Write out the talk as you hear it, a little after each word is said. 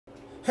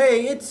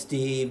Hey, it's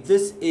Steve.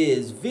 This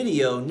is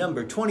video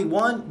number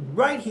 21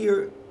 right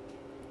here.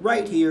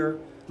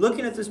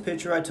 Looking at this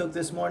picture I took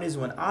this morning is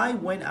when I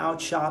went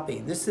out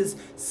shopping. This is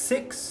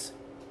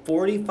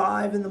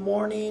 6:45 in the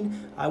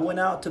morning. I went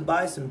out to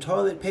buy some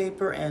toilet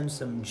paper and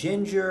some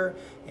ginger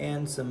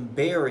and some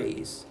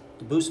berries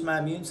to boost my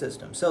immune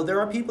system. So there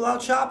are people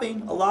out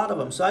shopping, a lot of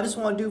them. So I just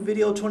want to do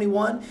video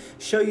 21,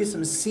 show you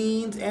some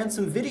scenes and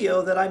some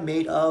video that I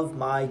made of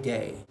my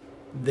day.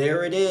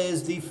 There it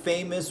is, the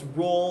famous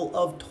roll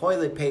of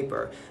toilet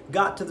paper.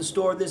 Got to the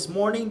store this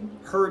morning,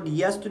 heard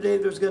yesterday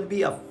there's going to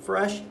be a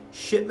fresh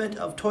shipment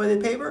of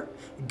toilet paper.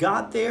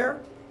 Got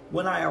there,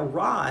 when I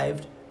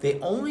arrived, they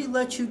only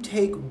let you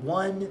take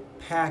one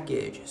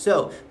package.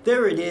 So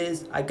there it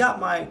is, I got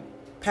my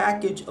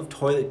package of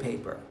toilet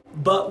paper.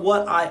 But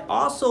what I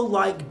also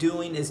like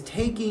doing is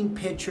taking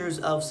pictures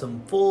of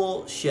some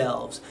full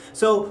shelves.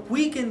 So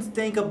we can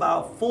think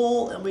about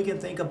full and we can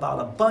think about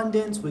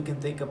abundance, we can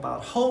think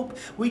about hope,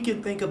 we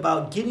can think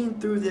about getting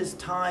through this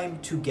time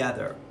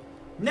together.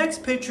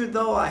 Next picture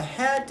though, I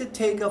had to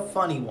take a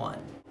funny one.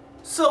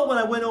 So when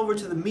I went over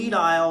to the meat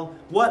aisle,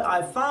 what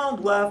I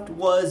found left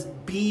was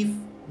beef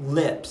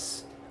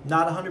lips.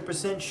 Not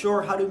 100%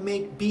 sure how to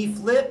make beef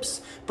lips,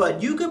 but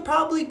you could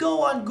probably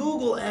go on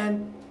Google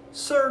and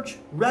search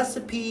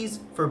recipes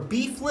for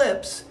beef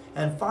lips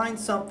and find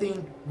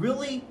something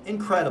really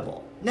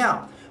incredible.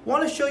 Now, I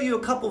want to show you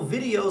a couple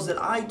videos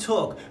that I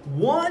took.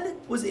 One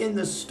was in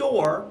the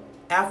store.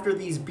 After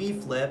these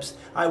beef lips,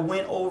 I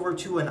went over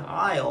to an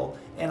aisle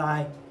and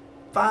I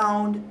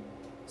found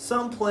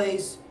some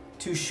place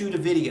to shoot a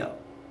video.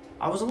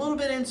 I was a little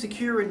bit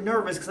insecure and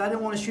nervous because I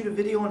didn't want to shoot a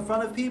video in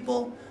front of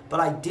people, but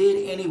I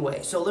did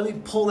anyway. So let me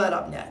pull that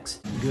up next.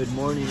 Good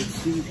morning, it's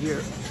Steve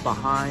here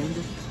behind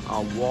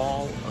a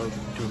wall of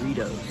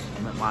Doritos.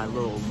 I'm at my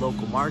little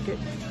local market.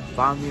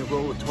 Found me a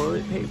roll of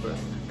toilet paper.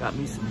 Got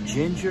me some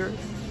ginger.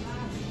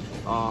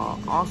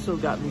 Also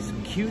got me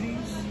some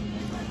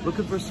cuties.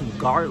 Looking for some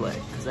garlic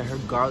because I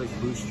heard garlic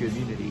boosts your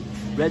immunity.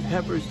 Red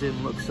peppers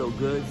didn't look so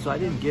good, so I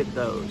didn't get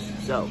those.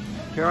 So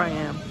here I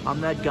am.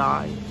 I'm that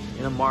guy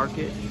in a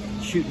market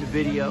shooting a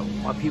video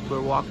while people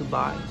are walking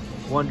by,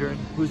 wondering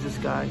who's this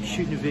guy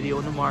shooting a video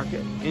in the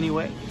market.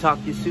 Anyway, talk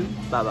to you soon.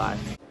 Bye-bye.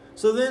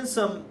 So then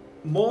some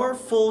more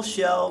full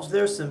shelves.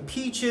 There's some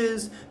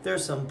peaches,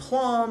 there's some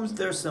plums,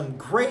 there's some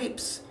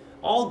grapes,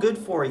 all good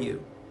for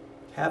you.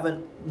 Have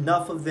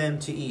enough of them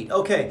to eat.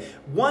 Okay,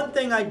 one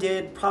thing I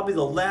did, probably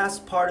the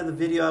last part of the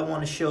video I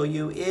want to show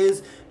you,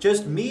 is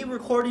just me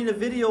recording a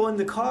video in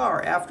the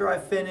car after I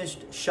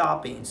finished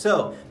shopping.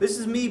 So this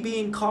is me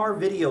being car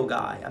video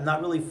guy. I'm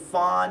not really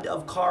fond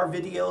of car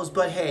videos,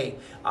 but hey,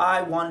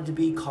 I wanted to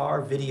be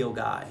car video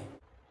guy.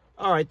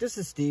 All right, this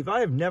is Steve.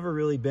 I have never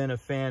really been a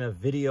fan of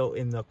video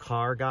in the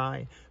car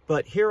guy,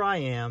 but here I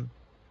am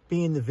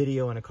being the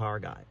video in a car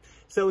guy.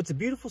 So it's a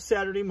beautiful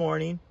Saturday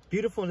morning,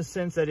 beautiful in the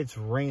sense that it's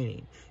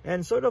raining.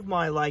 And sort of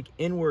my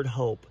inward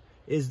hope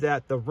is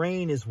that the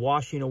rain is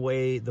washing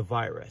away the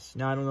virus.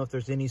 Now, I don't know if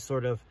there's any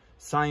sort of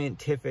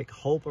scientific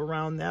hope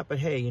around that, but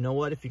hey, you know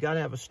what? If you got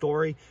to have a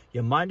story,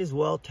 you might as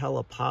well tell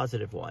a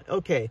positive one.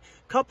 Okay,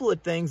 couple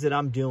of things that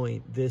I'm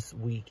doing this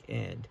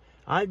weekend.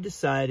 I've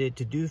decided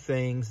to do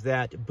things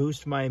that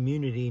boost my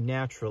immunity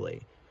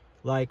naturally,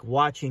 like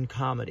watching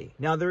comedy.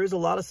 Now, there is a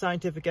lot of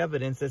scientific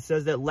evidence that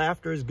says that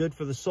laughter is good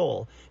for the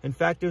soul. In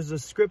fact, there's a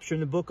scripture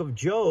in the book of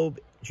Job,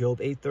 Job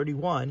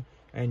 8:31,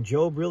 and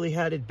Job really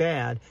had it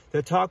bad,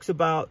 that talks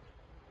about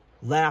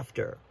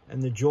laughter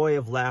and the joy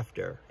of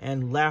laughter,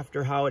 and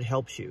laughter, how it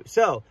helps you.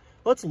 So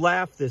let's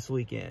laugh this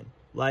weekend,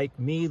 like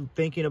me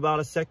thinking about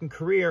a second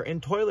career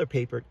in toilet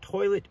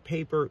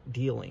paper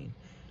dealing.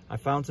 I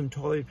found some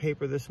toilet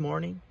paper this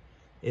morning.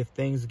 If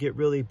things get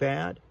really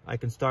bad, I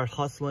can start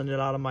hustling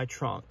it out of my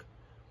trunk.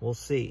 We'll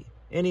see.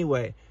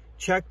 Anyway,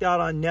 checked out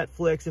on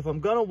Netflix. If I'm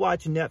going to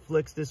watch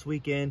Netflix this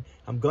weekend,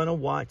 I'm going to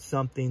watch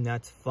something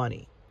that's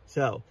funny.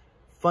 So,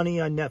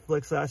 funny on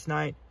Netflix last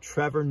night,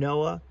 Trevor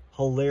Noah,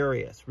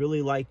 hilarious.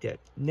 Really liked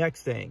it.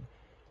 Next thing,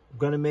 I'm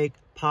going to make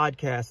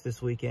podcasts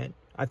this weekend.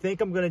 I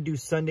think I'm going to do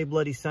Sunday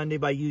Bloody Sunday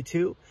by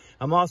U2.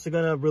 I'm also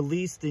going to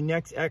release the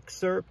next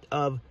excerpt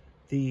of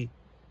the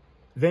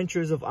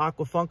Ventures of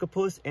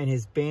Aquafunkapus and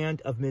his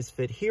band of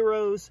misfit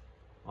heroes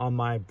on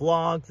my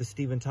blog, The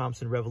Stephen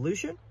Thompson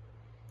Revolution.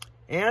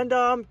 And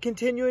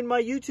continuing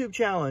my YouTube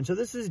challenge. So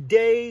this is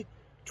day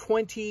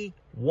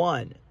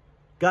 21.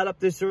 Got up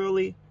this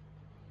early.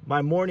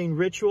 My morning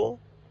ritual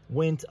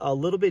went a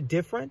little bit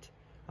different.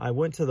 I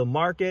went to the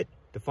market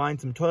to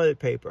find some toilet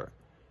paper.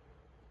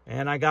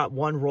 And I got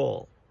one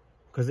roll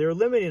because they were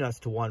limiting us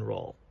to one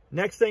roll.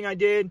 Next thing I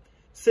did,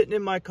 sitting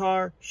in my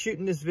car,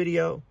 shooting this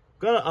video.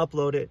 Gonna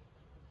upload it.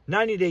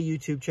 90-day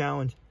YouTube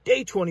challenge,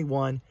 day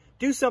 21.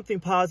 Do something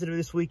positive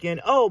this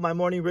weekend. Oh, my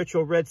morning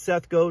ritual, read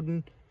Seth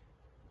Godin.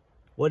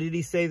 What did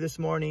he say this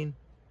morning?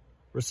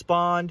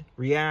 Respond,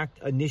 react,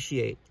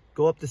 initiate.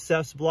 Go up to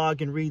Seth's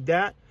blog and read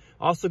that.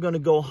 Also going to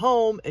go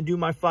home and do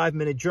my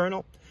 5-minute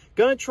journal.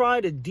 Going to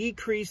try to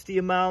decrease the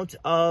amount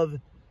of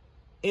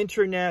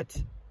internet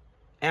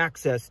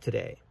access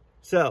today.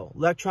 So,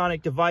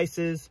 electronic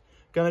devices,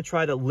 gonna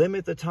try to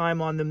limit the time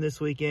on them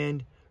this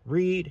weekend.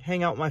 Read,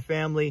 hang out with my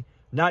family,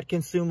 not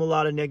consume a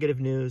lot of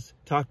negative news.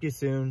 Talk to you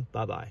soon.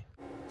 Bye-bye.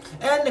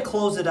 And to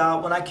close it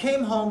out, when I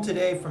came home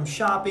today from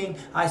shopping,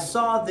 I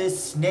saw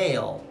this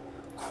snail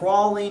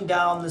crawling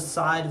down the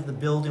side of the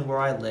building where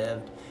I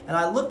lived. And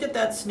I looked at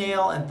that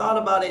snail and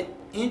thought about it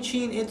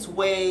inching its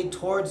way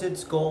towards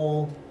its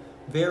goal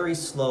very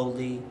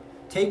slowly,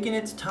 taking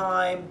its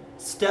time,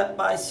 step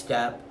by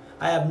step.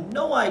 I have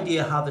no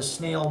idea how the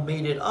snail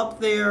made it up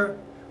there,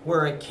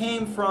 where it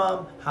came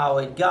from, how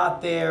it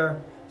got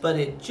there, but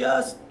it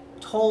just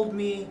told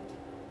me,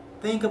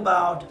 think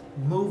about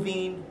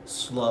moving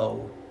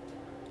slow,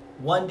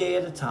 one day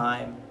at a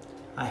time.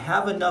 I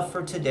have enough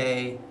for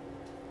today.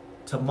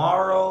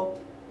 Tomorrow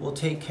will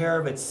take care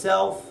of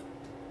itself.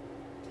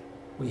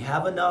 We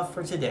have enough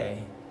for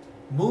today.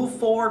 Move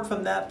forward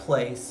from that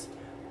place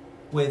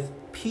with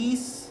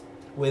peace,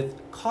 with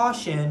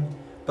caution,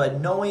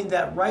 but knowing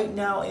that right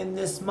now in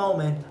this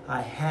moment,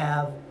 I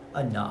have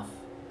enough.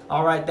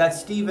 All right, that's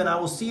Steve, and I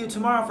will see you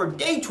tomorrow for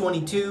day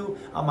 22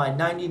 on my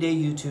 90-day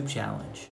YouTube challenge.